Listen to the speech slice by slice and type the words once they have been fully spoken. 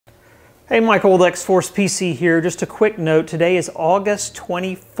Hey, Michael with XForcePC here. Just a quick note, today is August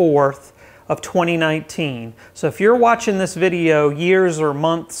 24th of 2019. So if you're watching this video years or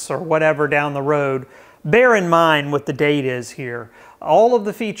months or whatever down the road, bear in mind what the date is here. All of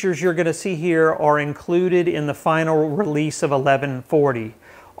the features you're going to see here are included in the final release of 1140.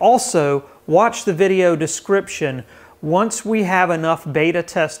 Also, watch the video description. Once we have enough beta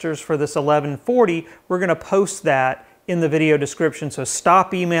testers for this 1140, we're going to post that in the video description. So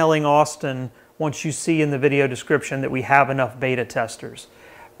stop emailing Austin once you see in the video description that we have enough beta testers.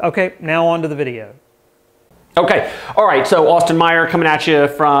 Okay, now on to the video. Okay, all right, so Austin Meyer coming at you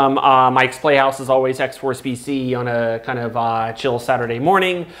from Mike's Playhouse, as always, XForcePC on a kind of chill Saturday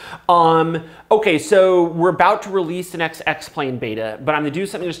morning. Okay, so we're about to release an X-Plane beta, but I'm gonna do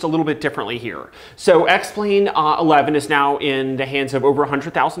something just a little bit differently here. So X-Plane 11 is now in the hands of over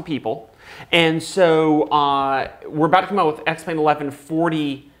 100,000 people. And so we're about to come out with X-Plane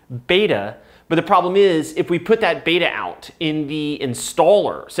 1140 beta. But the problem is, if we put that beta out in the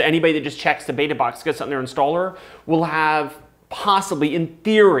installer, so anybody that just checks the beta box, gets something in their installer, will have possibly, in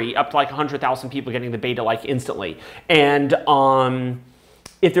theory, up to like 100,000 people getting the beta like instantly. And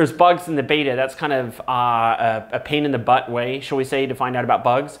if there's bugs in the beta, that's kind of a pain in the butt way, shall we say, to find out about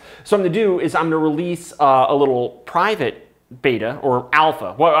bugs. So what I'm gonna do is I'm gonna release a little private beta or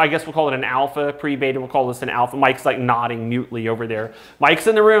alpha. Well, I guess we'll call it an alpha, pre-beta, we'll call this an alpha. Mike's like nodding mutely over there. Mike's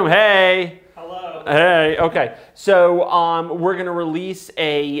in the room, hey. Hello. Hey, okay. So we're gonna release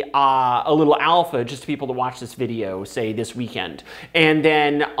a little alpha just to people to watch this video, say this weekend. And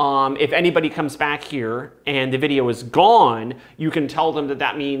then if anybody comes back here and the video is gone, you can tell them that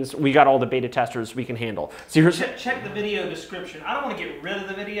that means we got all the beta testers we can handle. So here's check the video description. I don't want to get rid of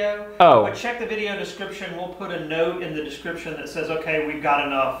the video, but check the video description. We'll put a note in the description that says, okay, we've got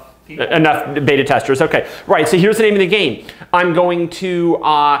enough people. Enough beta testers. Okay, right, so here's the name of the game. I'm going to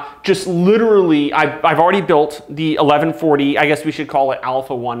just literally, I've already built the 1140, I guess we should call it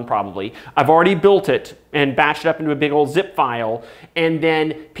Alpha 1 probably. I've already built it and batched it up into a big old zip file, and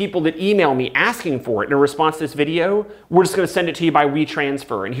then people that email me asking for it in response to this video, we're just gonna send it to you by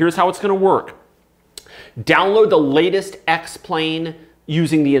WeTransfer. And here's how it's gonna work. Download the latest X-Plane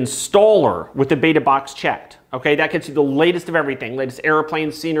using the installer with the beta box checked. Okay, that gets you the latest of everything, latest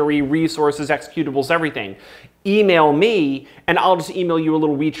airplane scenery, resources, executables, everything. Email me, and I'll just email you a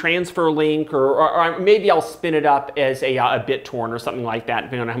little WeTransfer link, or maybe I'll spin it up as a BitTorrent or something like that,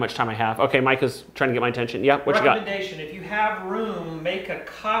 depending on how much time I have. Okay, Mike is trying to get my attention. Yeah, what you got? Recommendation, if you have room, make a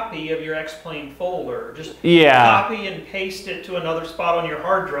copy of your X-Plane folder. Just copy and paste it to another spot on your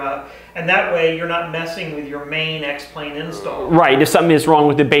hard drive, and that way you're not messing with your main X-Plane install. Right, if something is wrong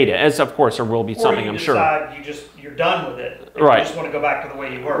with the beta, as of course there will be something, I'm sure. Or you decide you're done with it. Right. You just want to go back to the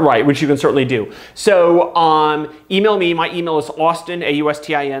way you were. Right, which you can certainly do. So email me. My email is Austin,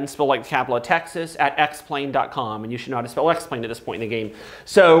 A-U-S-T-I-N, spelled like the capital of Texas, at xplane.com. And you should know how to spell X-Plane at this point in the game.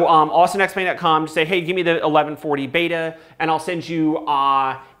 So austinxplane.com, say, hey, give me the 1140 beta, and I'll send you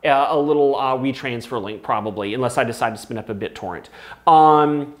a little WeTransfer link probably, unless I decide to spin up a BitTorrent.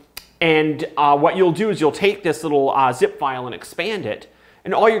 And what you'll do is you'll take this little zip file and expand it.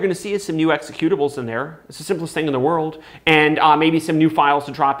 And all you're going to see is some new executables in there. It's the simplest thing in the world. And maybe some new files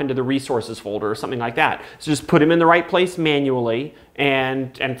to drop into the resources folder or something like that. So just put them in the right place manually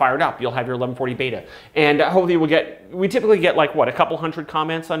and fire it up. You'll have your 1140 beta. And hopefully we typically get like, what, a couple hundred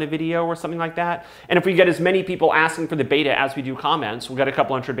comments on a video or something like that. And if we get as many people asking for the beta as we do comments, we'll get a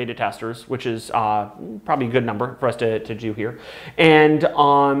couple hundred beta testers, which is probably a good number for us to do here. And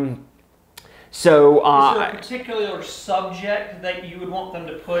so, is there a particular subject that you would want them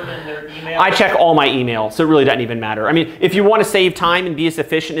to put in their email? I check all my email, so it really doesn't even matter. I mean, if you want to save time and be as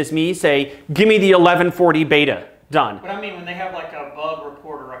efficient as me, say, give me the 1140 beta. Done. But I mean, when they have like a bug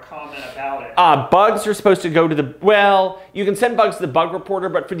report or a comment about it. Bugs are supposed to go to the, well, you can send bugs to the bug reporter,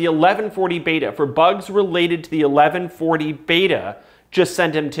 but for the 1140 beta, for bugs related to the 1140 beta, just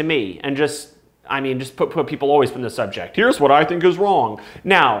send them to me. And just put people always put in the subject. Here's what I think is wrong.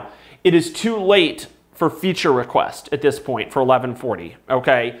 Now, it is too late for feature request at this point for 1140,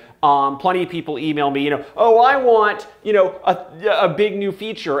 okay? Plenty of people email me, oh, I want, a big new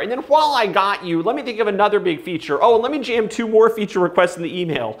feature. And then while I got you, let me think of another big feature. Oh, and let me jam 2 more feature requests in the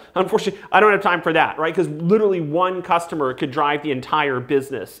email. Unfortunately, I don't have time for that, right? Because literally one customer could drive the entire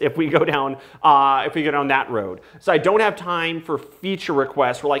business if we go down that road. So I don't have time for feature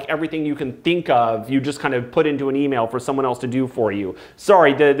requests where like everything you can think of, you just kind of put into an email for someone else to do for you.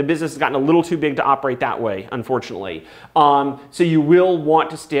 Sorry, the business has gotten a little too big to operate that way, unfortunately. So you will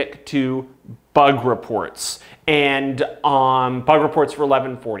want to stick to bug reports. And bug reports for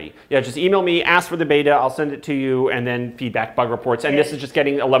 1140. Yeah, just email me, ask for the beta, I'll send it to you, and then feedback bug reports. And this is just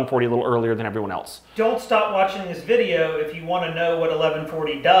getting 1140 a little earlier than everyone else. Don't stop watching this video if you want to know what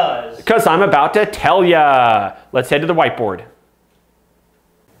 1140 does. Because I'm about to tell ya. Let's head to the whiteboard.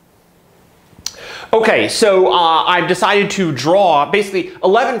 Okay, so I've decided to draw, basically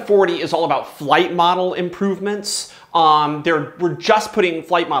 1140 is all about flight model improvements. We're just putting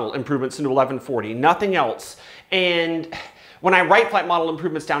flight model improvements into 1140, nothing else. And when I write flight model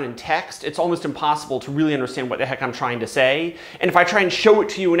improvements down in text, it's almost impossible to really understand what the heck I'm trying to say. And if I try and show it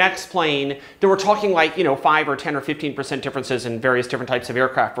to you in X-Plane, then we're talking like, 5 or 10 or 15% differences in various different types of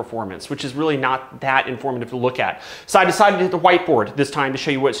aircraft performance, which is really not that informative to look at. So I decided to hit the whiteboard this time to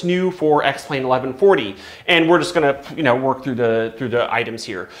show you what's new for X-Plane 1140. And we're just gonna, work through the items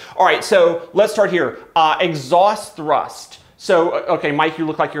here. All right, so let's start here. Exhaust thrust. So, okay, Mike, you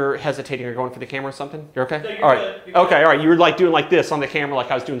look like you're hesitating or going for the camera or something. You're okay? No, you're all right. good. You're okay, good. all right. You were like doing like this on the camera, like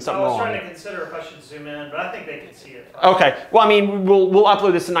I was doing something wrong. I was trying to consider if I should zoom in, but I think they can see it. Okay. Well, I mean, we'll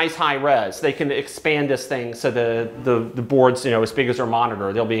upload this in nice high res. They can expand this thing so the board's as big as their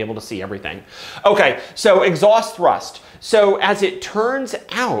monitor. They'll be able to see everything. Okay. So exhaust thrust. So as it turns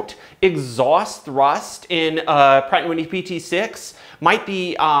out, exhaust thrust in Pratt & Whitney PT6 might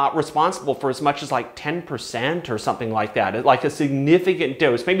be responsible for as much as like 10% or something like that. Like a significant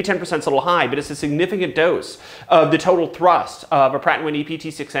dose, maybe 10% is a little high, but it's a significant dose of the total thrust of a Pratt & Whitney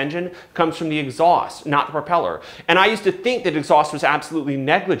PT6 engine comes from the exhaust, not the propeller. And I used to think that exhaust was absolutely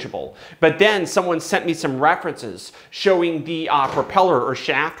negligible, but then someone sent me some references showing the propeller or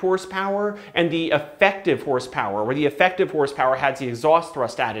shaft horsepower and the effective horsepower, where the effective horsepower has the exhaust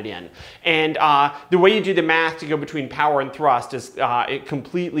thrust added in. And the way you do the math to go between power and thrust is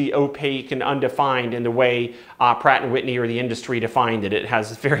completely opaque and undefined in the way Pratt & Whitney or the industry defined it. It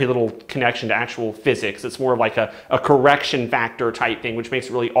has very little connection to actual physics. It's more like a correction factor type thing, which makes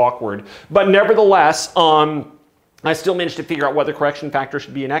it really awkward. But nevertheless, I still managed to figure out what the correction factor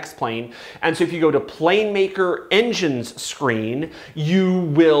should be in X-Plane. And so if you go to PlaneMaker Engines screen, you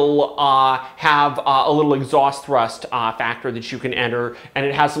will have a little exhaust thrust factor that you can enter, and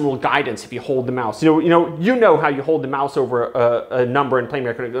it has some little guidance if you hold the mouse. You know how you hold the mouse over a number in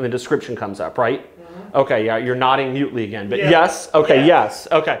PlaneMaker and the description comes up, right? Mm-hmm. Okay, yeah, you're nodding mutely again, but yeah. Yes? Okay, yeah. Yes.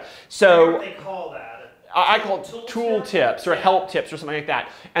 Okay, so what they call that? I call it tool tips or help tips or something like that.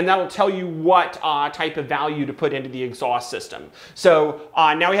 And that'll tell you what type of value to put into the exhaust system. So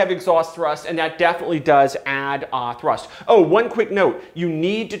now we have exhaust thrust, and that definitely does add thrust. Oh, one quick note. You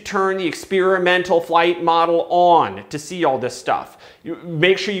need to turn the experimental flight model on to see all this stuff.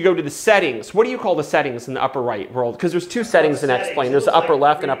 Make sure you go to the settings. What do you call the settings in the upper right world? Because there's two settings in X-Plane. There's the upper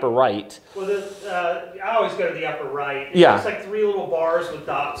left and upper right. Well, I always go to the upper right. Yeah. It's like 3 little bars with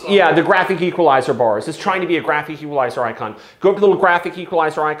dots on Yeah, the graphic equalizer bars. It's trying to be a graphic equalizer icon. Go up to the little graphic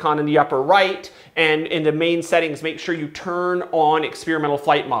equalizer icon in the upper right, and in the main settings, make sure you turn on experimental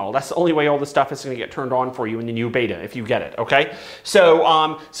flight model. That's the only way all this stuff is going to get turned on for you in the new beta, if you get it, okay?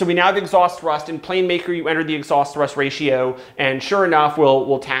 So, so we now have exhaust thrust. In PlaneMaker, you enter the exhaust thrust ratio, and sure enough,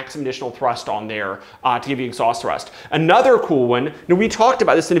 we'll tack some additional thrust on there to give you exhaust thrust. Another cool one, now we talked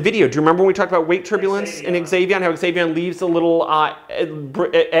about this in a video. Do you remember when we talked about wake turbulence in Xavion, how Xavion leaves the little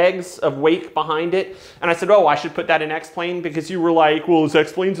eggs of wake behind it? And I said, oh, I should put that in X-Plane, because you were like, well, is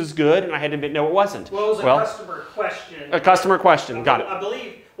X-Plane's as good? And I had to admit, no, it wasn't. Well, it was a customer question. A customer question, got it. I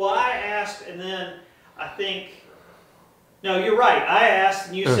believe, well, I asked, and then I think, no, you're right. I asked,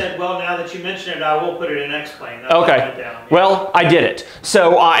 and you said, well, now that you mention it, I will put it in X-Plane. Okay. Yeah. Well, I did it. So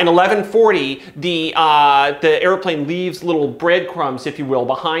in 1140, the airplane leaves little breadcrumbs, if you will,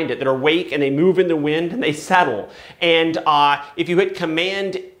 behind it that are wake, and they move in the wind and they settle. And if you hit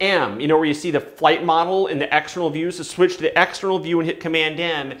Command M, where you see the flight model in the external view, so switch to the external view and hit Command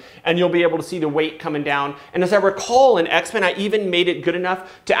M, and you'll be able to see the wake coming down. And as I recall, in X-Plane, I even made it good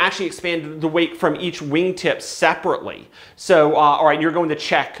enough to actually expand the wake from each wingtip separately. So, all right, you're going to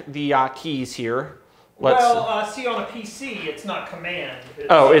check the keys here. See, on a PC, it's not Command.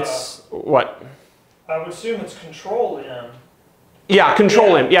 It's what? I would assume it's Control M. Yeah,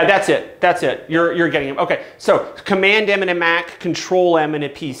 Control M. Yeah, that's it. That's it. You're getting it. Okay, so Command M in a Mac, Control M in a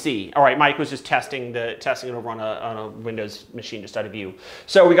PC. All right, Mike was just testing it over on a Windows machine just out of view.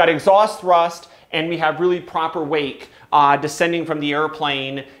 So we got exhaust thrust, and we have really proper wake descending from the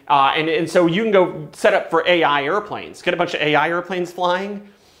airplane. And so you can go set up for AI airplanes. Get a bunch of AI airplanes flying.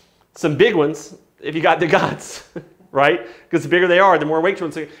 Some big ones, if you got the guts, right? Because the bigger they are, the more wake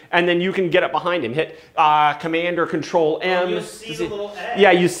ones. And then you can get up behind him. Hit Command or Control M. You see the little eggs.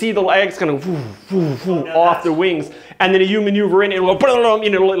 Yeah, you see the little eggs kind of off the wings. and then you maneuver in, and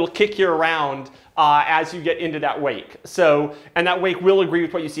it'll kick you around as you get into that wake. So, and that wake will agree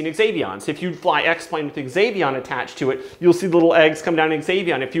with what you see in Xavion. So if you fly X-plane with Xavion attached to it, you'll see the little eggs come down in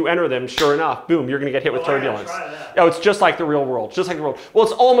Xavion. If you enter them, sure enough, boom, you're going to get hit with turbulence. Oh, it's just like the real world, just like the real world. Well,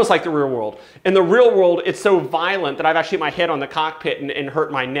 it's almost like the real world. In the real world, it's so violent that I've actually hit my head on the cockpit and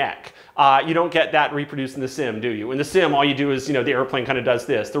hurt my neck. You don't get that reproduced in the sim, do you? In the sim, all you do is, the airplane kind of does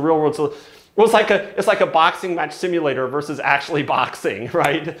this. The real world's well, it's like a boxing match simulator versus actually boxing,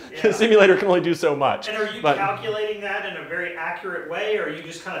 right? Yeah. The simulator can only do so much. And are you calculating that in a very accurate way, or are you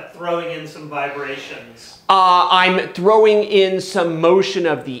just kind of throwing in some vibrations? I'm throwing in some motion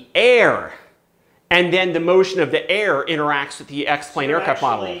of the air. And then the motion of the air interacts with the X-plane aircraft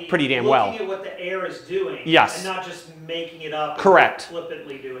model pretty damn well. Looking at what the air is doing. Yes. And not just making it up. Correct. And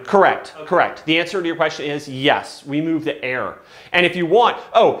flippantly doing it. Correct. Okay. Correct. The answer to your question is yes. We move the air. And if you want,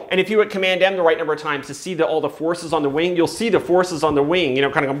 and if you hit Command M the right number of times to see all the forces on the wing, you'll see the forces on the wing,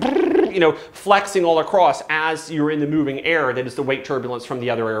 kind of go, flexing all across as you're in the moving air. That is the wake turbulence from the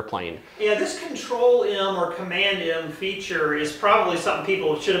other airplane. Yeah, this Control M or Command M feature is probably something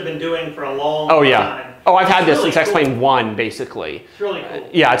people should have been doing for a long time. Oh, I've had this since X-Plane 1, basically. It's really cool.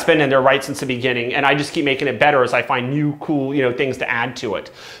 Yeah, it's been in there right since the beginning, and I just keep making it better as I find new, cool, things to add to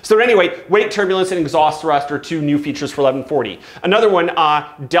it. So anyway, wake turbulence and exhaust thrust are two new features for 1140. Another one,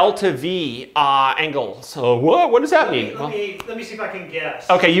 delta V angle. So what does that mean? Let me see if I can guess.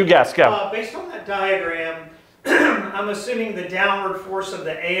 Okay, you guess. Go. Based on that diagram, I'm assuming the downward force of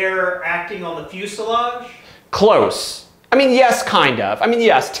the air acting on the fuselage? Close. I mean, yes, kind of. I mean,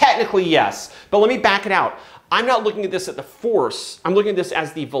 yes, technically yes. But let me back it out. I'm not looking at this at the force. I'm looking at this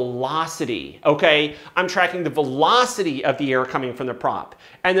as the velocity, okay? I'm tracking the velocity of the air coming from the prop.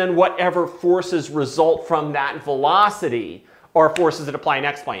 And then whatever forces result from that velocity are forces that apply in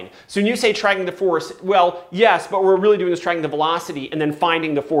X-plane. So when you say tracking the force, well, yes, but what we're really doing is tracking the velocity and then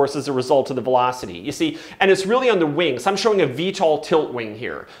finding the force as a result of the velocity, you see? And it's really on the wing. So I'm showing a VTOL tilt wing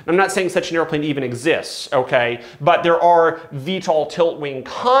here. I'm not saying such an airplane even exists, okay? But there are VTOL tilt wing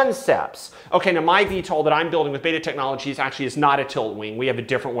concepts. Okay, now my VTOL that I'm building with Beta Technologies actually is not a tilt wing. We have a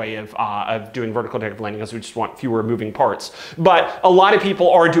different way of doing vertical takeoff landing because we just want fewer moving parts. But a lot of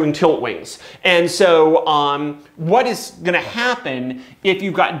people are doing tilt wings. And so what is going to happen if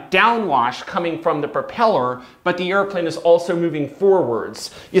you've got downwash coming from the propeller, but the airplane is also moving forwards?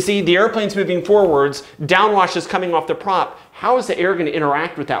 You see, the airplane's moving forwards, downwash is coming off the prop. How is the air going to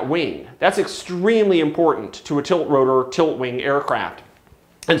interact with that wing? That's extremely important to a tilt rotor, tilt wing aircraft.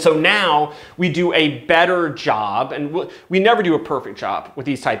 And so now we do a better job, and we never do a perfect job with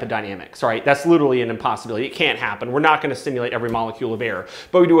these type of dynamics, right? That's literally an impossibility. It can't happen. We're not going to simulate every molecule of air,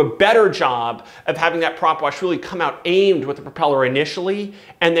 but we do a better job of having that prop wash really come out aimed with the propeller initially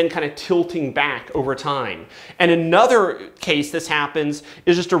and then kind of tilting back over time. And another case this happens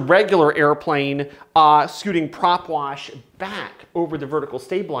is just a regular airplane scooting prop wash back over the vertical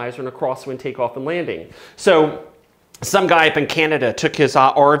stabilizer in a crosswind takeoff and landing. So some guy up in Canada took his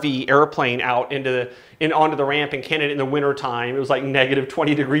RV airplane out onto the ramp in Canada in the winter time. It was like negative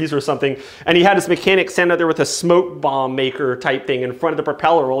 20 degrees or something. And he had his mechanic stand out there with a smoke bomb maker type thing in front of the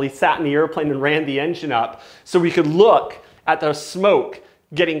propeller while he sat in the airplane and ran the engine up so we could look at the smoke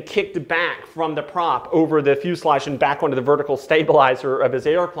getting kicked back from the prop over the fuselage and back onto the vertical stabilizer of his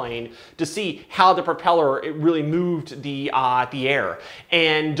airplane to see how the propeller really moved the air.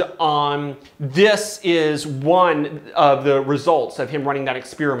 And this is one of the results of him running that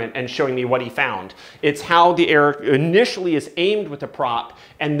experiment and showing me what he found. It's how the air initially is aimed with the prop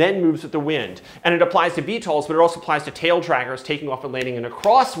and then moves with the wind. And it applies to VTOLs, but it also applies to tail draggers taking off and landing in a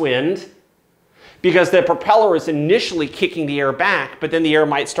crosswind, because the propeller is initially kicking the air back, but then the air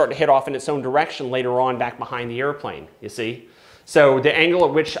might start to head off in its own direction later on back behind the airplane, you see? So the angle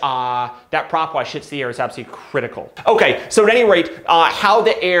at which that prop wash hits the air is absolutely critical. Okay, so at any rate, how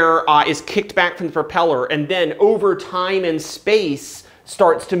the air is kicked back from the propeller and then over time and space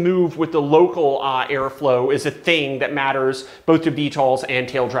starts to move with the local airflow is a thing that matters both to VTOLs and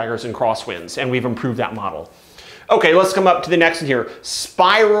tail draggers and crosswinds, and we've improved that model. Okay, let's come up to the next one here.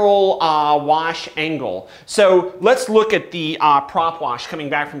 Spiral wash angle. So let's look at the prop wash coming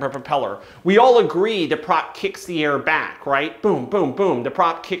back from the propeller. We all agree the prop kicks the air back, right? Boom, boom, boom. The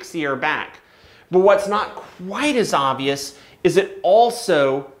prop kicks the air back. But what's not quite as obvious is it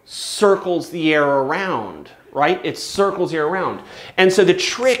also circles the air around, right? It circles the air around. And so the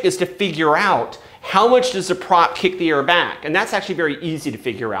trick is to figure out How much does the prop kick the air back? And that's actually very easy to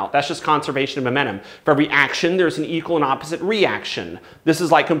figure out. That's just conservation of momentum. For every action, there's an equal and opposite reaction. This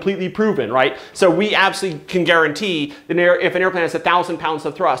is like completely proven, right? So we absolutely can guarantee that if an airplane has 1,000 pounds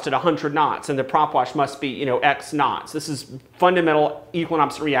of thrust at 100 knots, and the prop wash must be, you know, X knots. This is fundamental equal and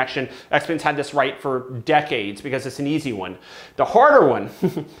opposite reaction. X-Plane's had this right for decades because it's an easy one. The harder one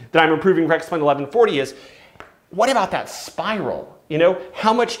that I'm improving for X-Plane 1140 is, what about that spiral? You know,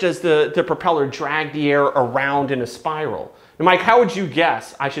 how much does the propeller drag the air around in a spiral? And Mike, how would you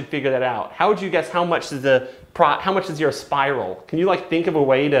guess? I should figure that out. How would you guess how much is your spiral? Can you like think of a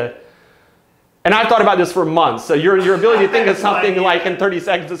way to? And I've thought about this for months. So your ability to think of something like in 30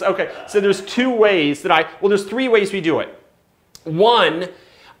 seconds is okay. So there's two ways that there's three ways we do it. One,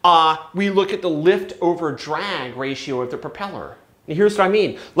 we look at the lift over drag ratio of the propeller. And here's what I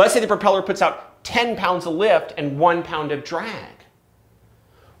mean. Let's say the propeller puts out 10 pounds of lift and 1 pound of drag.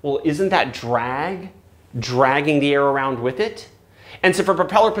 Well, isn't that drag dragging the air around with it? And so if a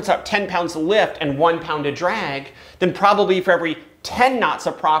propeller puts out 10 pounds of lift and 1 pound of drag, then probably for every 10 knots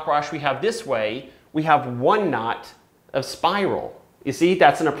of prop wash we have this way, we have 1 knot of spiral. You see,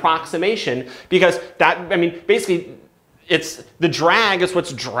 that's an approximation because that, I mean, basically, it's the drag is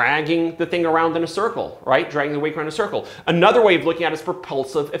what's dragging the thing around in a circle, right? Dragging the wake around in a circle. Another way of looking at it is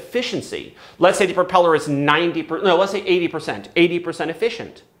propulsive efficiency. Let's say the propeller is let's say 80%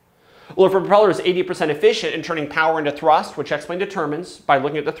 efficient. Well, if a propeller is 80% efficient in turning power into thrust, which X-Plane determines by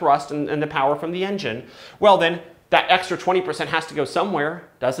looking at the thrust and the power from the engine, well then that extra 20% has to go somewhere,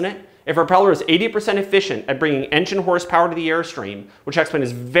 doesn't it? If a propeller is 80% efficient at bringing engine horsepower to the airstream, which X-Plane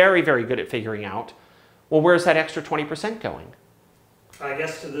is very, very good at figuring out, well, where's that extra 20% going? I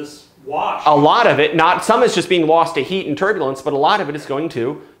guess to this wash. A lot of it, some is just being lost to heat and turbulence, but a lot of it is going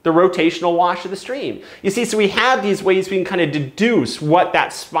to the rotational wash of the stream. You see, so we have these ways we can kind of deduce what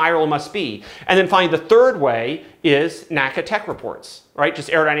that spiral must be. And then finally, the third way is NACA tech reports, right? Just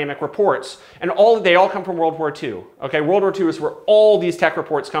aerodynamic reports. And they all come from World War II. Okay, World War II is where all these tech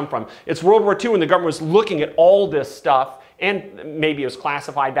reports come from. It's World War II when the government was looking at all this stuff, and maybe it was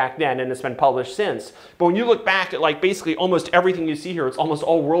classified back then and it's been published since. But when you look back at like basically almost everything you see here, it's almost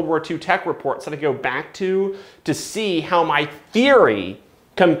all World War II tech reports that I go back to see how my theory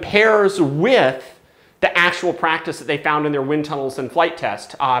compares with the actual practice that they found in their wind tunnels and flight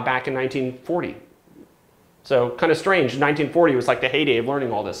test back in 1940. So kind of strange, 1940 was like the heyday of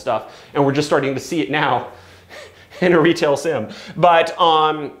learning all this stuff, and we're just starting to see it now in a retail sim. But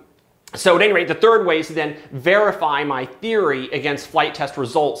so at any rate, the third way is to then verify my theory against flight test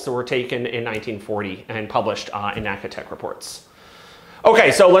results that were taken in 1940 and published in NACA tech reports.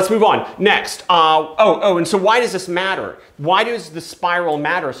 Okay, so let's move on. Next, and so why does this matter? Why does the spiral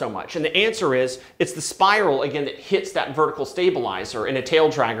matter so much? And the answer is, it's the spiral, again, that hits that vertical stabilizer in a tail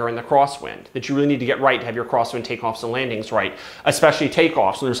dragger in the crosswind that you really need to get right to have your crosswind takeoffs and landings right, especially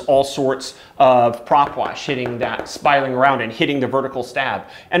takeoffs. So there's all sorts of prop wash hitting that, spiraling around and hitting the vertical stab.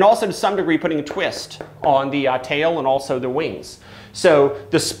 And also to some degree putting a twist on the tail and also the wings. So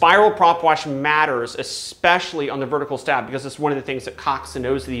the spiral prop wash matters, especially on the vertical stab, because it's one of the things that cocks the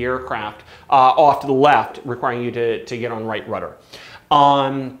nose of the aircraft off to the left, requiring you to get on right rudder.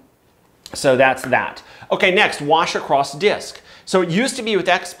 So that's that. Okay, next, wash across disc. So it used to be with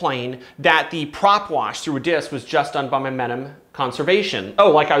X-Plane that the prop wash through a disc was just done by momentum conservation.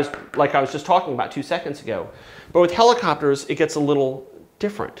 Oh, like I was just talking about 2 seconds ago. But with helicopters, it gets a little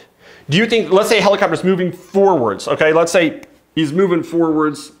different. Do you think, let's say a helicopter's moving forwards, okay? Let's say he's moving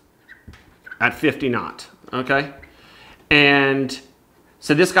forwards at 50 knots, okay? And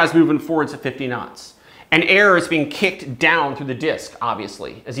so this guy's moving forwards at 50 knots. And air is being kicked down through the disc,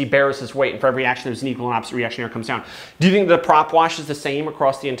 obviously, as he bears his weight. And for every action, there's an equal and opposite reaction, air comes down. Do you think the prop wash is the same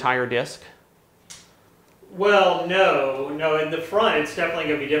across the entire disc? Well, no. In the front, it's definitely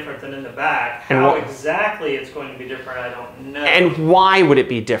going to be different than in the back. How exactly it's going to be different, I don't know. And why would it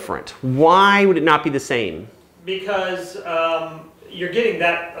be different? Why would it not be the same? Because you're getting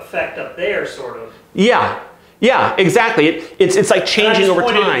that effect up there, sort of. Yeah, exactly. It's like changing over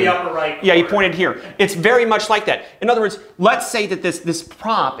time. The upper right corner. Yeah, you pointed here. It's very much like that. In other words, let's say that this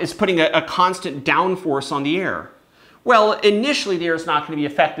prop is putting a constant downforce on the air. Well, initially the air is not going to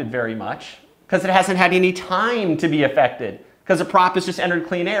be affected very much because it hasn't had any time to be affected because the prop has just entered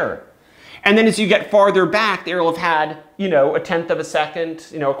clean air. And then as you get farther back, the air will have had, you know, 1/10 of a second,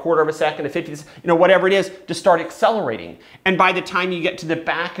 you know, 1/4 of a second, 1/50, you know, whatever it is, to start accelerating. And by the time you get to the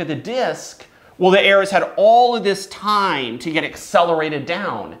back of the disc, well, the air has had all of this time to get accelerated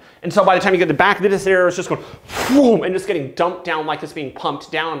down. And so by the time you get to the back of the disc, the air is just going, boom, and just getting dumped down like it's being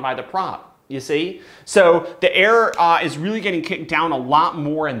pumped down by the prop, you see? So the air is really getting kicked down a lot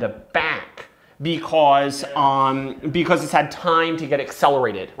more in the back because it's had time to get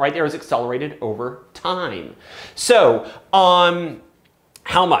accelerated, right? The air is accelerated over time. So,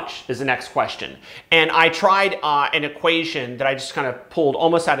 how much is the next question? And I tried an equation that I just kind of pulled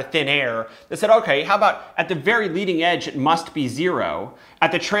almost out of thin air that said, okay, how about at the very leading edge, it must be 0.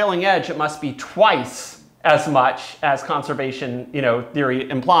 At the trailing edge, it must be twice as much as conservation, theory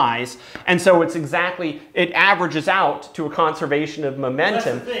implies. And so it's exactly, it averages out to a conservation of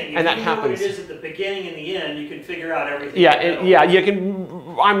momentum. That's the thing. And if that you happens. know what it is at the beginning and the end, you can figure out everything. Yeah, you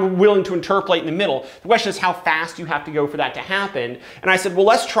can, I'm willing to interpolate in the middle. The question is how fast you have to go for that to happen. And I said, well,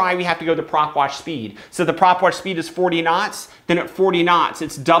 let's try, we have to go to prop wash speed. So the prop wash speed is 40 knots, then at 40 knots,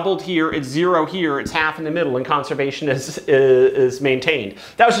 it's doubled here, it's 0 here, it's half in the middle, and conservation is maintained.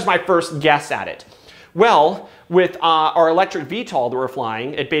 That was just my first guess at it. Well, with our electric VTOL that we're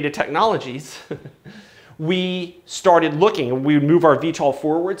flying at Beta Technologies, we started looking, and we would move our VTOL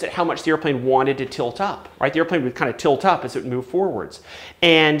forwards at how much the airplane wanted to tilt up, right? The airplane would kind of tilt up as it would move forwards.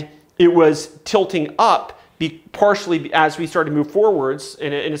 And it was tilting up partially as we started to move forwards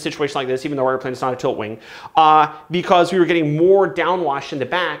in a situation like this, even though our airplane is not a tilt wing, because we were getting more downwash in the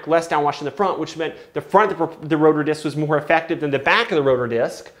back, less downwash in the front, which meant the front of the rotor disc was more effective than the back of the rotor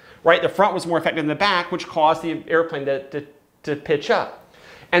disc. Right, the front was more effective than the back, which caused the airplane to pitch up.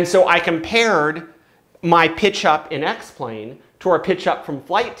 And so I compared my pitch up in X-plane to our pitch up from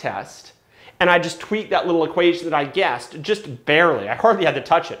flight test, and I just tweaked that little equation that I guessed, just barely. I hardly had to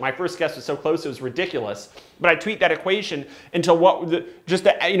touch it. My first guess was so close it was ridiculous. But I tweaked that equation until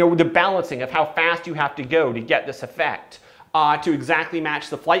the balancing of how fast you have to go to get this effect to exactly match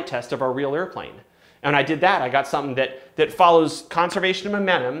the flight test of our real airplane. And I did that. I got something that follows conservation of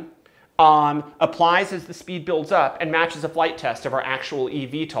momentum, applies as the speed builds up, and matches a flight test of our actual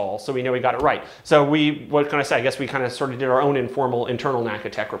eVTOL, so we know we got it right. So what can I say? I guess we kind of sort of did our own informal internal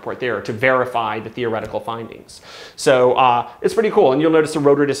NACA tech report there to verify the theoretical findings. So it's pretty cool. And you'll notice the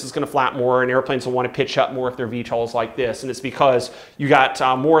rotor disc is going to flap more, and airplanes will want to pitch up more if they're VTOLs like this. And it's because you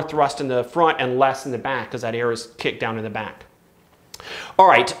got more thrust in the front and less in the back, because that air is kicked down in the back. All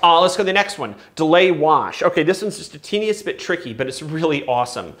right, let's go to the next one, delay wash. Okay, this one's just a teeniest bit tricky, but it's really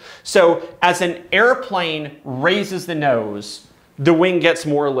awesome. So as an airplane raises the nose, the wing gets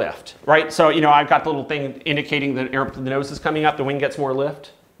more lift, right? So, I've got the little thing indicating that the nose is coming up, the wing gets more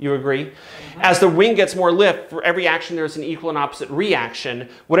lift. You agree? Mm-hmm. As the wing gets more lift, for every action there's an equal and opposite reaction.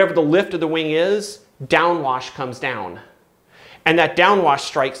 Whatever the lift of the wing is, downwash comes down. And that downwash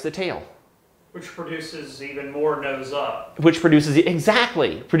strikes the tail. Which produces even more nose up. Which produces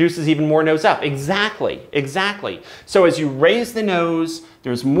even more nose up. Exactly. So as you raise the nose,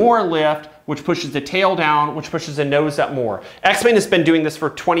 there's more lift, which pushes the tail down, which pushes the nose up more. X-plane has been doing this for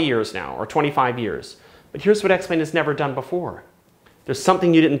 20 years now, or 25 years. But here's what X-plane has never done before. There's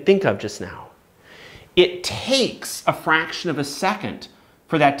something you didn't think of just now. It takes a fraction of a second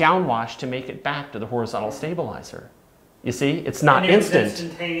for that downwash to make it back to the horizontal stabilizer. You see, it's not instant.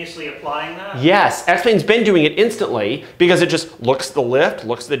 Instantaneously applying that? Yes, X-plane's been doing it instantly because it just looks at the lift,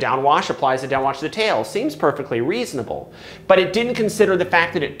 looks at the downwash, applies the downwash to the tail. Seems perfectly reasonable. But it didn't consider the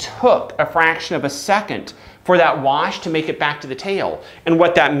fact that it took a fraction of a second for that wash to make it back to the tail. And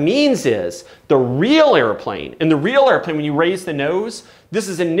what that means is in the real airplane, when you raise the nose, this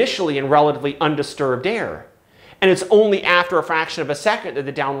is initially in relatively undisturbed air. And it's only after a fraction of a second that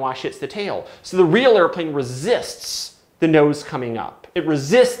the downwash hits the tail. So the real airplane resists the nose coming up. It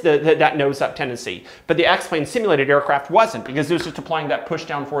resists that nose up tendency. But the X-plane simulated aircraft wasn't, because it was just applying that push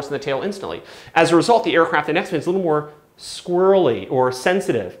down force in the tail instantly. As a result, the aircraft in X-plane is a little more squirrely or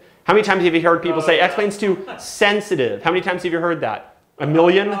sensitive. How many times have you heard people say X-plane's too sensitive? How many times have you heard that? A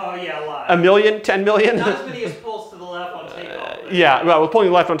million? Oh yeah, a lot. A million? 10 million? Not as many as pulls to the left on takeoff. Yeah, well, pulling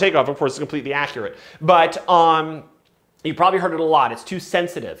the left on takeoff, of course, is completely accurate. But you probably heard it a lot. It's too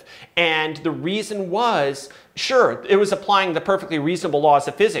sensitive. And the reason was, sure, it was applying the perfectly reasonable laws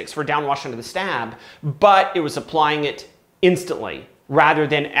of physics for downwash under the stab, but it was applying it instantly rather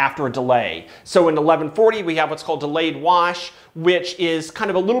than after a delay. So in 1140, we have what's called delayed wash, which is kind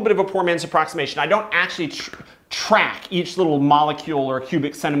of a little bit of a poor man's approximation. I don't actually track each little molecule or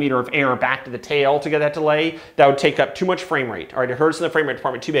cubic centimeter of air back to the tail to get that delay. That would take up too much frame rate. All right, it hurts in the frame rate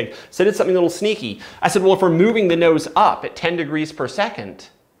department too big. So I did something a little sneaky. I said, well, if we're moving the nose up at 10 degrees per second,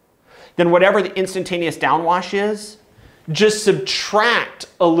 then whatever the instantaneous downwash is, just subtract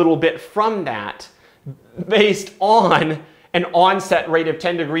a little bit from that based on an onset rate of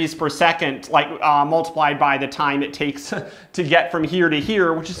 10 degrees per second, like multiplied by the time it takes to get from here to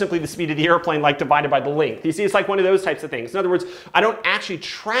here, which is simply the speed of the airplane, like divided by the length. You see, it's like one of those types of things. In other words, I don't actually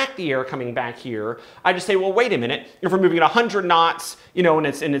track the air coming back here. I just say, well, wait a minute. If we're moving at 100 knots, you know, and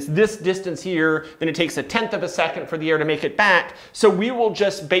it's this distance here, then it takes 1/10 of a second for the air to make it back. So we will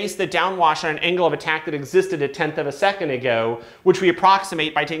just base the downwash on an angle of attack that existed 1/10 of a second ago, which we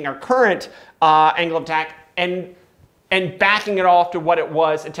approximate by taking our current angle of attack and backing it off to what it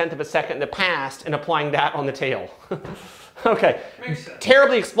was 1/10 of a second in the past and applying that on the tail. Okay,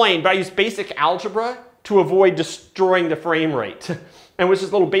 terribly explained, but I use basic algebra to avoid destroying the frame rate. And with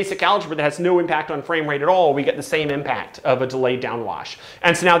this little basic algebra that has no impact on frame rate at all, we get the same impact of a delayed downwash.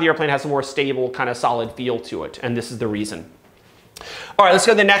 And so now the airplane has a more stable, kind of solid feel to it, and this is the reason. All right, let's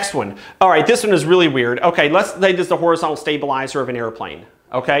go to the next one. All right, this one is really weird. Okay, let's say this is the horizontal stabilizer of an airplane,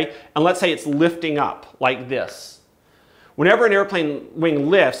 okay? And let's say it's lifting up like this. Whenever an airplane wing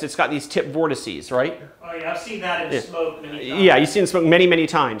lifts, it's got these tip vortices, right? Oh yeah, I've seen that in smoke many times. Yeah, you've seen smoke many, many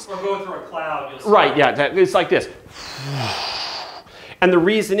times. Or go through a cloud. You'll see right, yeah, it's like this. And the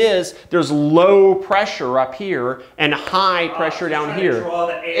reason is there's low pressure up here and high pressure down here. To draw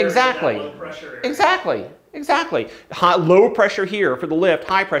the air exactly. Low pressure area. Exactly. Exactly. Low pressure here for the lift,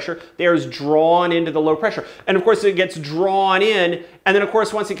 high pressure, the air is drawn into the low pressure. And of course it gets drawn in, and then of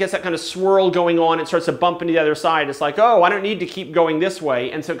course once it gets that kind of swirl going on, it starts to bump into the other side. It's like, oh, I don't need to keep going this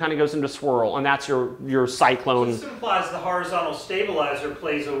way, and so it kind of goes into swirl, and that's your cyclone. So this implies the horizontal stabilizer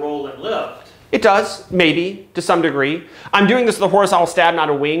plays a role in lift. It does, maybe, to some degree. I'm doing this with a horizontal stab, not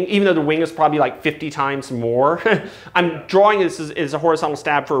a wing, even though the wing is probably like 50 times more. I'm drawing this as a horizontal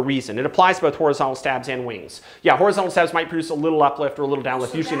stab for a reason. It applies to both horizontal stabs and wings. Yeah, horizontal stabs might produce a little uplift or a little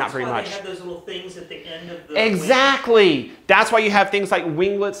downlift, usually not very much. They have those little things at the end of the exactly. Wing. That's why you have things like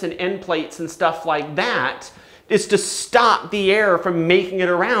winglets and end plates and stuff like that. Is to stop the air from making it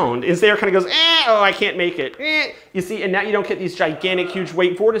around. Is the air kind of goes, oh, I can't make it. You see, and now you don't get these gigantic, huge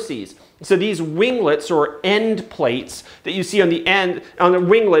weight vortices. So these winglets or end plates that you see on the end, on the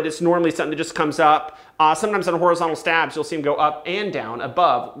winglet, it's normally something that just comes up. Sometimes on horizontal stabs, you'll see them go up and down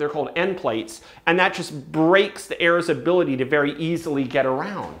above. They're called end plates. And that just breaks the air's ability to very easily get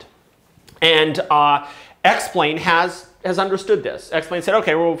around. And X-Plane has understood this. X-Plane said,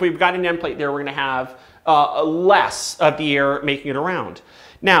 okay, well, if we've got an end plate there, we're going to have less of the air making it around.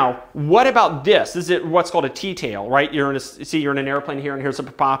 Now, what about this? This is what's called a T-tail, right? You're in an airplane here, and here's a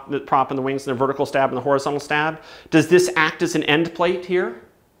prop in the wings and a vertical stab and the horizontal stab. Does this act as an end plate here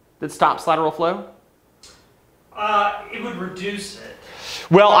that stops lateral flow? It would reduce it.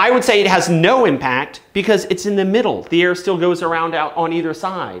 Well, I would say it has no impact because it's in the middle. The air still goes around out on either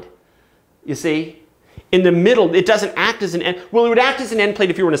side. You see? In the middle, it doesn't act as an end. Well, it would act as an end plate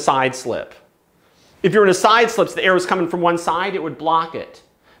if you were in a side slip. If you're in a side slip, so the air was coming from one side, it would block it.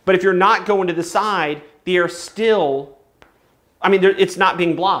 But if you're not going to the side, the air still, I mean, it's not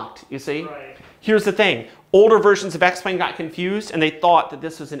being blocked, you see? Right. Here's the thing. Older versions of X-Plane got confused, and they thought that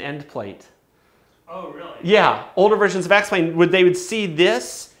this was an end plate. Oh, really? Yeah. Older versions of X-Plane, they would see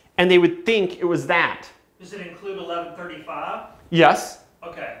this, and they would think it was that. Does it include 1135? Yes.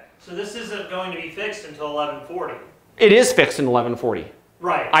 Okay. So this isn't going to be fixed until 1140. It is fixed in 1140.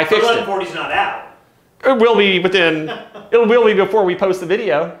 Right. I fixed it. 1140 is not out. It will be before we post the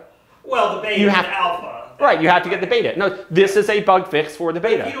video. Well, the beta and alpha. Right, you have to get the beta. No, this is a bug fix for the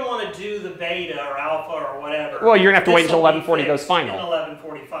beta. But if you don't want to do the beta or alpha or whatever. Well, you're going to have to wait until 1140 goes final. In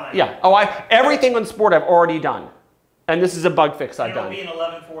 1140 final. Yeah. Oh, everything on Sport I've already done. And this is a bug fix I've done. It'll be in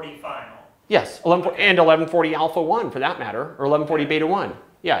 1140 final. Yes, 1140, and 1140 alpha 1 for that matter, or 1140 beta 1.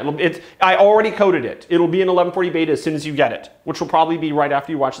 Yeah, I already coded it. It'll be in 1140 beta as soon as you get it, which will probably be right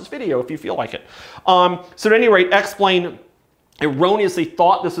after you watch this video if you feel like it. So at any rate, X-Plane erroneously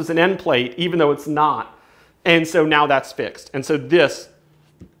thought this was an end plate, even though it's not. And so now that's fixed. And so this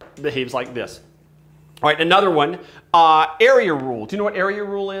behaves like this. All right, another one, area rule. Do you know what area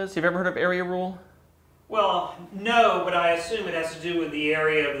rule is? Have you ever heard of area rule? Well, no, but I assume it has to do with the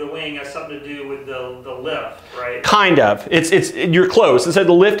area of the wing, has something to do with the lift, right? Kind of. You're close. Instead of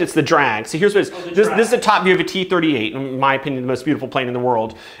the lift, it's the drag. So here's what it is. This is the top view of a T-38, in my opinion, the most beautiful plane in the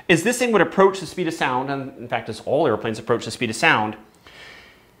world. Is this thing would approach the speed of sound, and in fact, as all airplanes approach the speed of sound,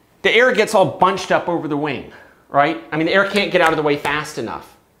 the air gets all bunched up over the wing, right? I mean, the air can't get out of the way fast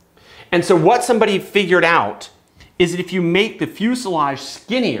enough. And so what somebody figured out is that if you make the fuselage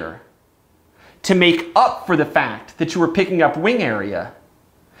skinnier, to make up for the fact that you were picking up wing area,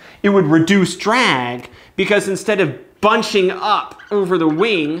 it would reduce drag because instead of bunching up over the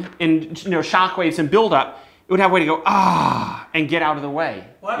wing and shock waves and buildup, it would have a way to go and get out of the way.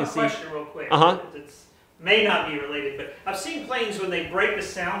 Well, I have a question real quick. may not be related, but I've seen planes when they break the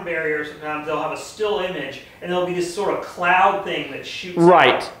sound barrier, sometimes they'll have a still image and there'll be this sort of cloud thing that shoots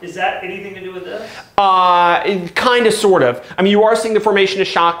out. Is that anything to do with this? Kind of, sort of. I mean, you are seeing the formation of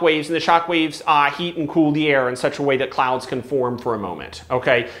shock waves, and the shock waves heat and cool the air in such a way that clouds can form for a moment,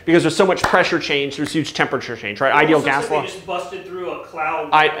 okay? Because there's so much pressure change, there's huge temperature change, right? Ideal gas law. They just busted through a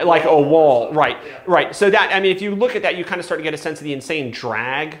cloud. Like a wall, right, right. So that, I mean, if you look at that, you kind of start to get a sense of the insane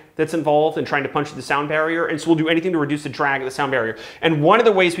drag that's involved in trying to punch through the sound barrier. And so we'll do anything to reduce the drag of the sound barrier. And one of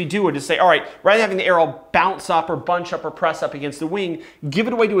the ways we do it is say, all right, rather than having the air all bounce up or bunch up or press up against the wing, give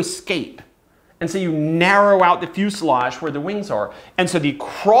it a way to escape. And so you narrow out the fuselage where the wings are. And so the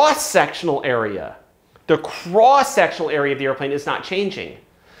cross-sectional area of the airplane is not changing.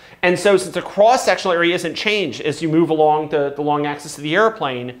 And so since the cross-sectional area isn't changed as you move along the long axis of the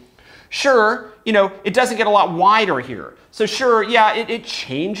airplane, sure, you know, it doesn't get a lot wider here. So sure, yeah, it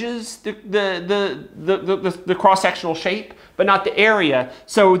changes the cross-sectional shape, but not the area.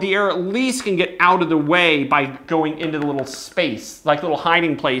 So the air at least can get out of the way by going into the little space, like little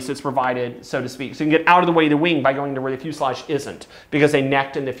hiding place that's provided, so to speak. So you can get out of the way of the wing by going to where the fuselage isn't, because they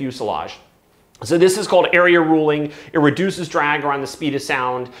necked in the fuselage. So this is called area ruling. It reduces drag around the speed of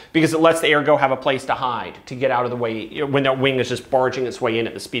sound because it lets the air go have a place to hide, to get out of the way when that wing is just barging its way in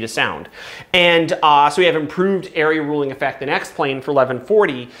at the speed of sound. And so we have improved area ruling effect in X-plane for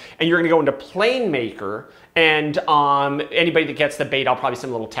 1140, and you're going to go into Plane Maker. And anybody that gets the bait, I'll probably send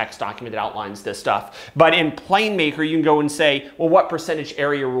a little text document that outlines this stuff. But in Plane Maker, you can go and say, well, what percentage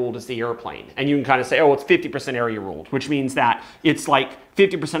area ruled is the airplane? And you can kind of say, oh, it's 50% area ruled, which means that it's like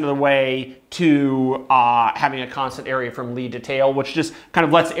 50% of the way to having a constant area from lead to tail, which just kind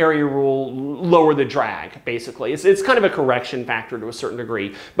of lets area rule lower the drag, basically. It's kind of a correction factor to a certain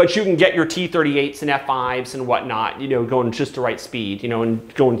degree. But you can get your T-38s and F-5s and whatnot, you know, going just the right speed, you know,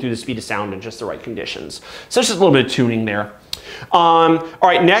 and going through the speed of sound in just the right conditions. So it's just a little bit of tuning there. All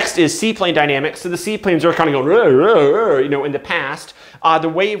right, next is seaplane dynamics. So the seaplanes are kind of going, you know, in the past. The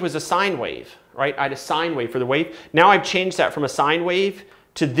wave was a sine wave, right? I had a sine wave for the wave. Now I've changed that from a sine wave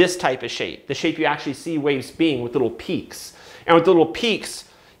to this type of shape, the shape you actually see waves being with little peaks. And with the little peaks,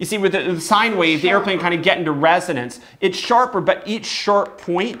 you see with the sine wave, the airplane kind of get into resonance. It's sharper, but each sharp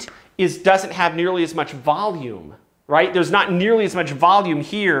point doesn't have nearly as much volume, right? There's not nearly as much volume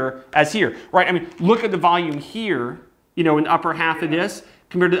here as here, right? I mean, look at the volume here, you know, in the upper half of this,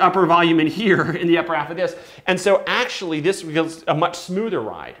 compared to the upper volume in here in the upper half of this. And so actually this gives a much smoother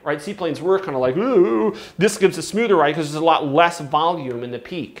ride, right? Seaplanes were kind of like, ooh, this gives a smoother ride because there's a lot less volume in the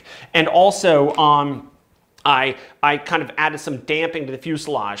peak. And also, I kind of added some damping to the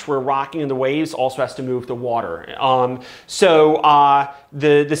fuselage where rocking in the waves also has to move the water.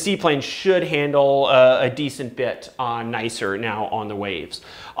 The seaplane should handle a decent bit nicer now on the waves.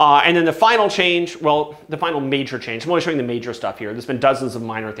 And then the final change, well, the final major change, I'm only showing the major stuff here. There's been dozens of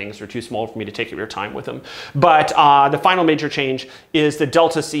minor things that are too small for me to take up your time with them. But the final major change is the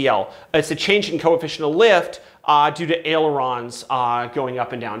delta CL. It's a change in coefficient of lift due to ailerons going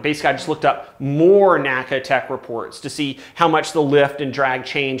up and down. Basically, I just looked up more NACA tech reports to see how much the lift and drag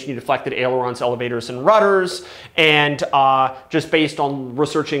changed in deflected ailerons, elevators, and rudders. And just based on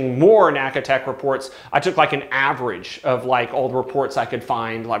researching more NACA tech reports, I took like an average of like all the reports I could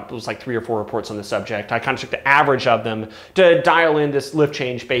find. Like, it was like 3 or 4 reports on the subject. I kind of took the average of them to dial in this lift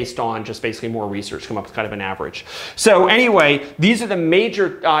change based on just basically more research, come up with kind of an average. So anyway, these are the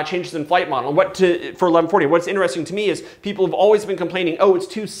major changes in flight model. For 1140, what's interesting to me is people have always been complaining, oh, it's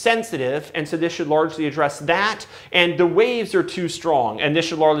too sensitive, and so this should largely address that, and the waves are too strong, and this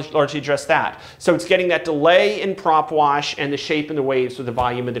should largely address that. So it's getting that delay in prop wash and the shape in the waves with the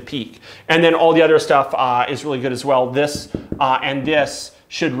volume of the peak. And then all the other stuff is really good as well. This and this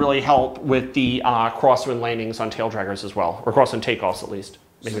should really help with the crosswind landings on tail draggers as well, or crosswind takeoffs at least,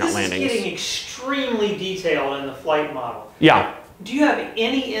 maybe not landings. This is getting extremely detailed in the flight model. Yeah. Do you have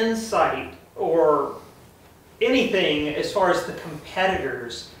any insight or anything as far as the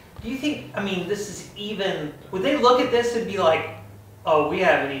competitors? Do you think, I mean, this is even, would they look at this and be like, oh, we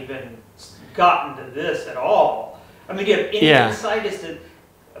haven't even gotten to this at all? I mean, do you have any insight as to,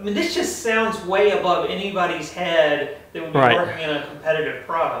 I mean, this just sounds way above anybody's head that would be working in a competitive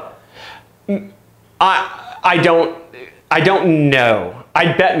product. I don't know.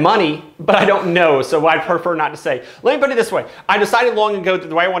 I'd bet money, but I don't know, so I prefer not to say. Let me put it this way. I decided long ago that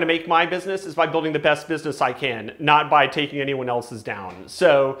the way I want to make my business is by building the best business I can, not by taking anyone else's down.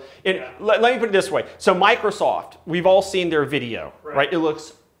 So let me put it this way. So Microsoft, we've all seen their video, right? It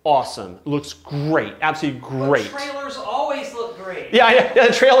looks awesome. It looks great, absolutely great. But trailers always look great. Yeah,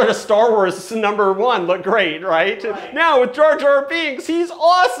 the trailer to Star Wars #1 looked great, right? Now with Jar Jar Binks, he's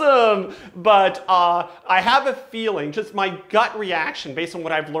awesome. But I have a feeling, just my gut reaction based on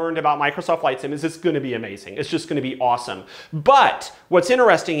what I've learned about Microsoft Flight Sim is it's going to be amazing. It's just going to be awesome. But what's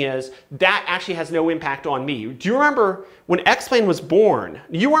interesting is that actually has no impact on me. Do you remember when X-Plane was born?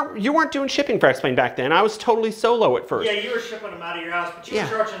 You weren't doing shipping for X-Plane back then. I was totally solo at first. Yeah, you were shipping them out of your house, but you were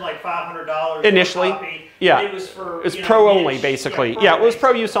charging like $500 initially. Yeah, it was for pro only basically. Yeah, it was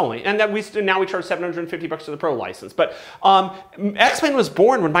pro use only, and that now we charge $750 for the pro license. But X-Plane was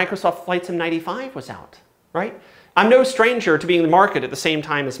born when Microsoft Flight Sim 95 was out, right? I'm no stranger to being in the market at the same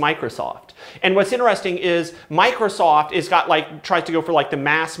time as Microsoft. And what's interesting is Microsoft tries to go for like the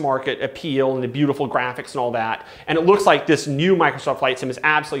mass market appeal and the beautiful graphics and all that. And it looks like this new Microsoft Flight Sim is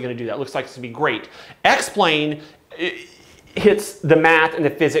absolutely going to do that. It looks like it's going to be great. X-Plane hits the math and the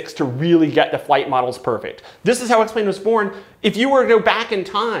physics to really get the flight models perfect. This is how X-Plane was born. If you were to go back in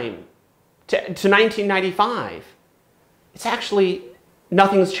time to 1995, it's actually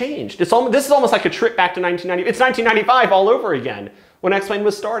nothing's changed. This is almost like a trip back to 1990. It's 1995 all over again when X-Plane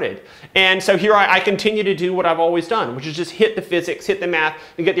was started. And so here I continue to do what I've always done, which is just hit the physics, hit the math,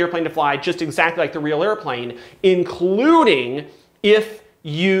 and get the airplane to fly just exactly like the real airplane, including if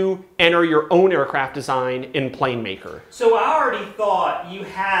you enter your own aircraft design in PlaneMaker. So I already thought you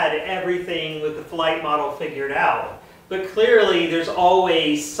had everything with the flight model figured out. But clearly, there's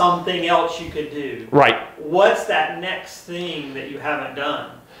always something else you could do. Right. What's that next thing that you haven't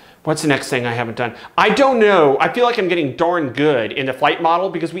done? What's the next thing I haven't done? I don't know. I feel like I'm getting darn good in the flight model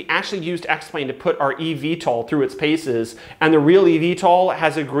because we actually used X-Plane to put our eVTOL through its paces, and the real eVTOL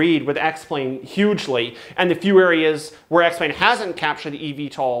has agreed with X-Plane hugely. And the few areas where X-Plane hasn't captured the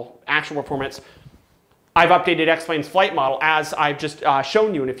eVTOL actual performance, I've updated X-Plane's flight model as I've just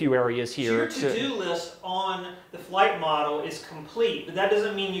shown you in a few areas here. So your to-do list on the flight model is complete, but that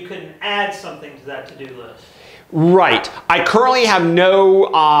doesn't mean you couldn't add something to that to-do list. Right. I currently have no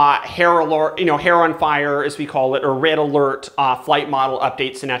hair alert, hair on fire as we call it, or red alert flight model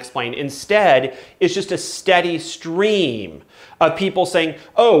updates in X-Plane. Instead, it's just a steady stream of people saying,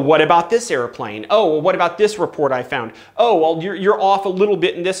 oh, what about this airplane? Oh, well, what about this report I found? Oh, well, you're off a little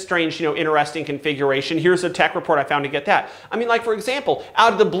bit in this strange, interesting configuration. Here's a tech report I found to get that. I mean, like, for example,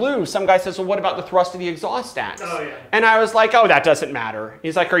 out of the blue, some guy says, well, what about the thrust of the exhaust stacks? Oh, yeah. And I was like, oh, that doesn't matter.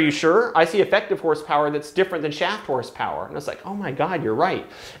 He's like, are you sure? I see effective horsepower that's different than shaft horsepower. And I was like, oh my God, you're right.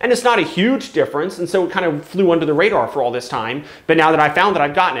 And it's not a huge difference. And so it kind of flew under the radar for all this time. But now that I found that,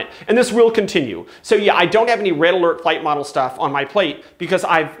 I've gotten it. And this will continue. So yeah, I don't have any red alert flight model stuff on my plate because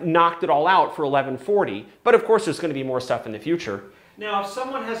I've knocked it all out for 1140. But of course, there's going to be more stuff in the future. Now, if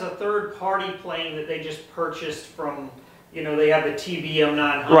someone has a third-party plane that they just purchased from, they have the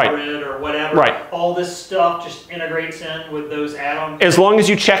TBO900 or whatever, all this stuff just integrates in with those add-ons? As long as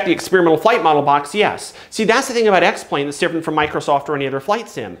you check the experimental flight model box, yes. See, that's the thing about X-Plane that's different from Microsoft or any other flight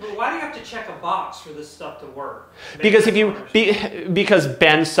sim. But why do you have to check a box for this stuff to work? Because because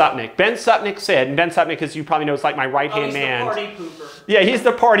Ben Supnick said, and Ben Supnick, as you probably know, is like my right-hand man. He's the party pooper. Yeah, he's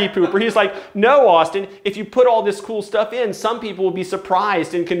the party pooper. He's like, no, Austin, if you put all this cool stuff in, some people will be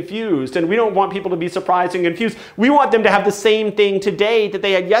surprised and confused. And we don't want people to be surprised and confused. We want them to have the same thing today that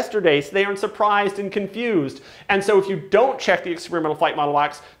they had yesterday, so they aren't surprised and confused. And so if you don't check the experimental flight model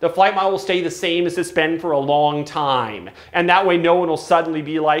box, the flight model will stay the same as it's been for a long time. And that way no one will suddenly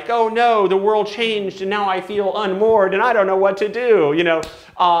be like, oh no, the world changed and now I feel unmoored and I don't know what to do,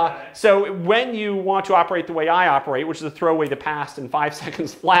 So when you want to operate the way I operate, which is to throw away the past in 5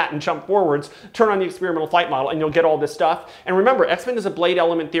 seconds flat and jump forwards, turn on the experimental flight model and you'll get all this stuff. And remember, X-Plane is a blade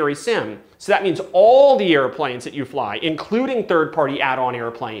element theory sim. So that means all the airplanes that you fly, including third-party add-on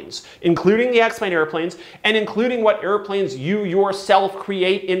airplanes, including the X-Plane airplanes, and including what airplanes you yourself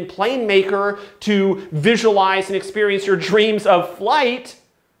create in PlaneMaker to visualize and experience your dreams of flight.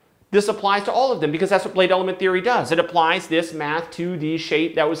 This applies to all of them because that's what blade element theory does. It applies this math to the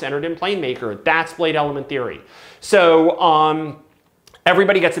shape that was entered in PlaneMaker. That's blade element theory. So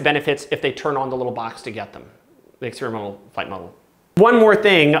everybody gets the benefits if they turn on the little box to get them, the experimental flight model. One more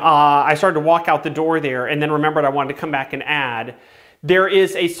thing, I started to walk out the door there and then remembered I wanted to come back and add. There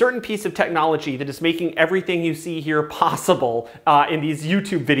is a certain piece of technology that is making everything you see here possible in these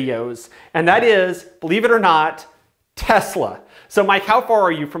YouTube videos. And that is, believe it or not, Tesla. So Mike, how far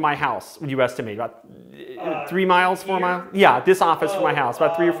are you from my house, would you estimate? About 3 miles, 4 miles? Yeah, this office from my house,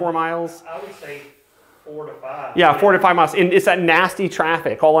 about 3 or 4 miles? I would say 4 to 5. Yeah, 4 to 5 miles. And it's that nasty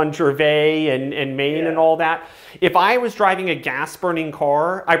traffic, all on Gervais and Maine and all that. If I was driving a gas-burning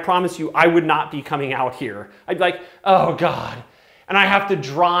car, I promise you I would not be coming out here. I'd be like, oh God. and I have to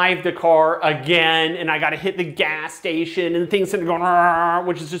drive the car again, and I got to hit the gas station, and things are going,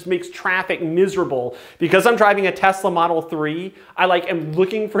 which just makes traffic miserable. Because I'm driving a Tesla Model 3, I am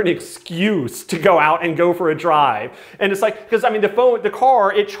looking for an excuse to go out and go for a drive. And it's like, because I mean, the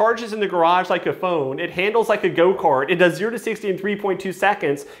car, it charges in the garage like a phone, it handles like a go-kart, it does 0 to 60 in 3.2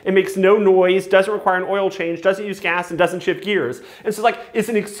 seconds, it makes no noise, doesn't require an oil change, doesn't use gas, and doesn't shift gears. And so it's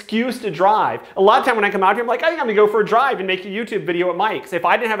an excuse to drive. A lot of time when I come out here, I'm like, I think I'm gonna go for a drive and make a YouTube video at Mike's. If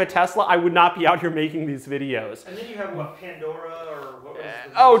I didn't have a Tesla, I would not be out here making these videos. And then you have what, Pandora, or what was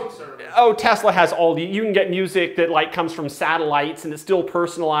the music service? Oh, Tesla has all the, you can get music that comes from satellites, and it's still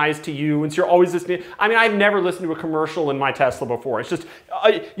personalized to you, and so you're always listening. I mean, I've never listened to a commercial in my Tesla before. It's just,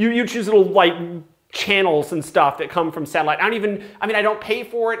 you choose little channels and stuff that come from satellite. I don't pay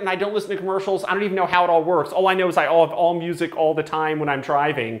for it, and I don't listen to commercials. I don't even know how it all works. All I know is I have all music all the time when I'm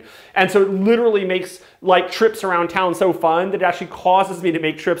driving. And so it literally makes trips around town so fun that it actually causes me to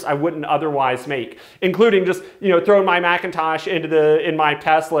make trips I wouldn't otherwise make, including just, throwing my Macintosh in my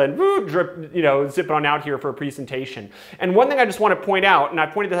Tesla and zipping on out here for a presentation. And one thing I just want to point out, and I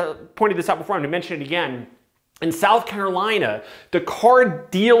pointed this out before, I'm going to mention it again. In South Carolina, the car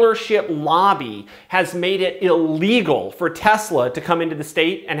dealership lobby has made it illegal for Tesla to come into the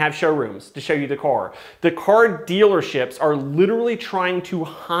state and have showrooms to show you the car. The car dealerships are literally trying to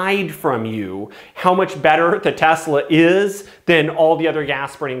hide from you how much better the Tesla is than all the other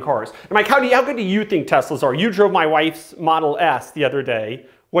gas-burning cars. And Mike, how good do you think Teslas are? You drove my wife's Model S the other day.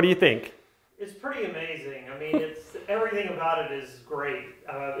 What do you think? It's pretty amazing. I mean, everything about it is great.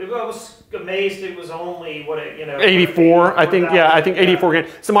 I was amazed it was only 84, I think. Yeah, I think 84 grand.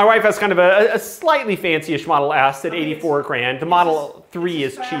 So my wife has kind of a slightly fancy-ish Model S at 84 grand. The Model 3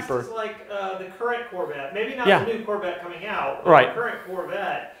 is cheaper. It's the current Corvette. Maybe not the new Corvette coming out, but the current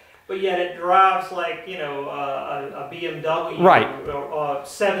Corvette. But yet it drives like a BMW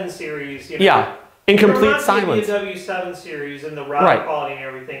 7 Series. Yeah. In complete silence. The BMW 7 Series and the ride quality and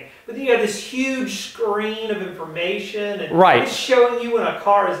everything. But then you have this huge screen of information, and it's showing you when a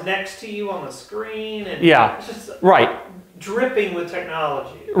car is next to you on the screen, and it's just dripping with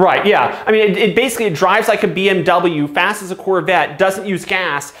technology. Right, yeah. I mean, it basically drives like a BMW, fast as a Corvette, doesn't use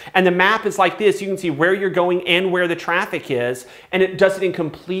gas, and the map is like this. You can see where you're going and where the traffic is, and it does it in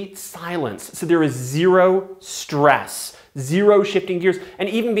complete silence. So there is zero stress. Zero shifting gears, and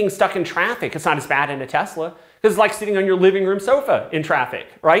even being stuck in traffic, it's not as bad in a Tesla, because it's like sitting on your living room sofa in traffic,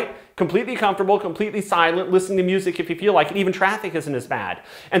 right? Completely comfortable, completely silent, listening to music if you feel like it. Even traffic isn't as bad.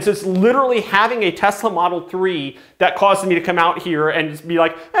 And so it's literally having a Tesla Model 3 that causes me to come out here and just be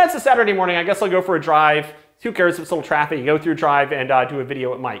like, it's a Saturday morning, I guess I'll go for a drive. Who cares if it's a little traffic? You go through a drive and do a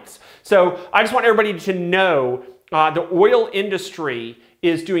video at Mike's. So I just want everybody to know the oil industry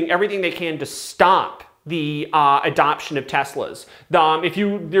is doing everything they can to stop the adoption of Teslas.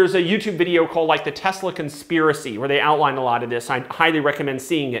 There's a YouTube video called the Tesla Conspiracy where they outline a lot of this. I highly recommend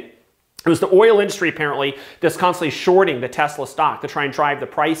seeing it. It was the oil industry, apparently, that's constantly shorting the Tesla stock to try and drive the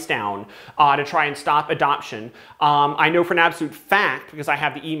price down, to try and stop adoption. I know for an absolute fact, because I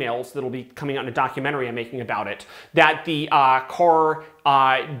have the emails that'll be coming out in a documentary I'm making about it, that the car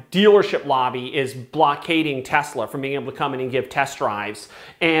dealership lobby is blockading Tesla from being able to come in and give test drives.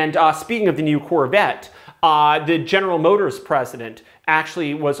 And speaking of the new Corvette, the General Motors president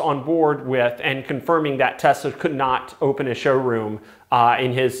actually was on board with and confirming that Tesla could not open a showroom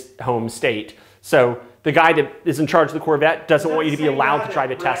in his home state. So the guy that is in charge of the Corvette doesn't want you to be allowed to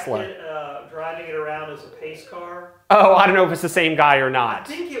drive a Tesla. Driving it around as a pace car? Oh, I don't know if it's the same guy or not. I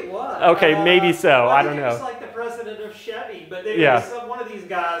think it was. Okay, maybe so. I don't know. It was like the president of Chevy, but one of these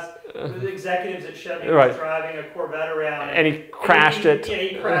guys, the executives at Chevy, was driving a Corvette around. And he crashed it. Yeah,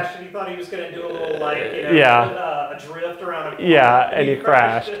 he crashed it. He thought he was going to do a little a drift around a corner. Yeah, and he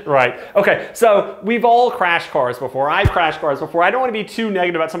crashed. Right. Okay, so we've all crashed cars before. I've crashed cars before. I don't want to be too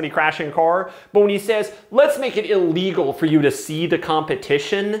negative about somebody crashing a car, but when he says, let's make it illegal for you to see the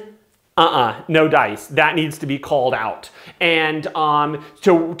competition, no dice. That needs to be called out. And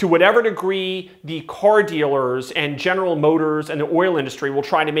to whatever degree the car dealers and General Motors and the oil industry will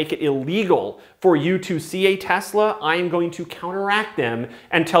try to make it illegal for you to see a Tesla, I am going to counteract them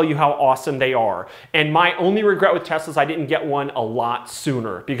and tell you how awesome they are. And my only regret with Tesla is I didn't get one a lot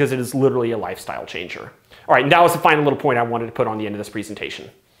sooner, because it is literally a lifestyle changer. All right, and that was the final little point I wanted to put on the end of this presentation.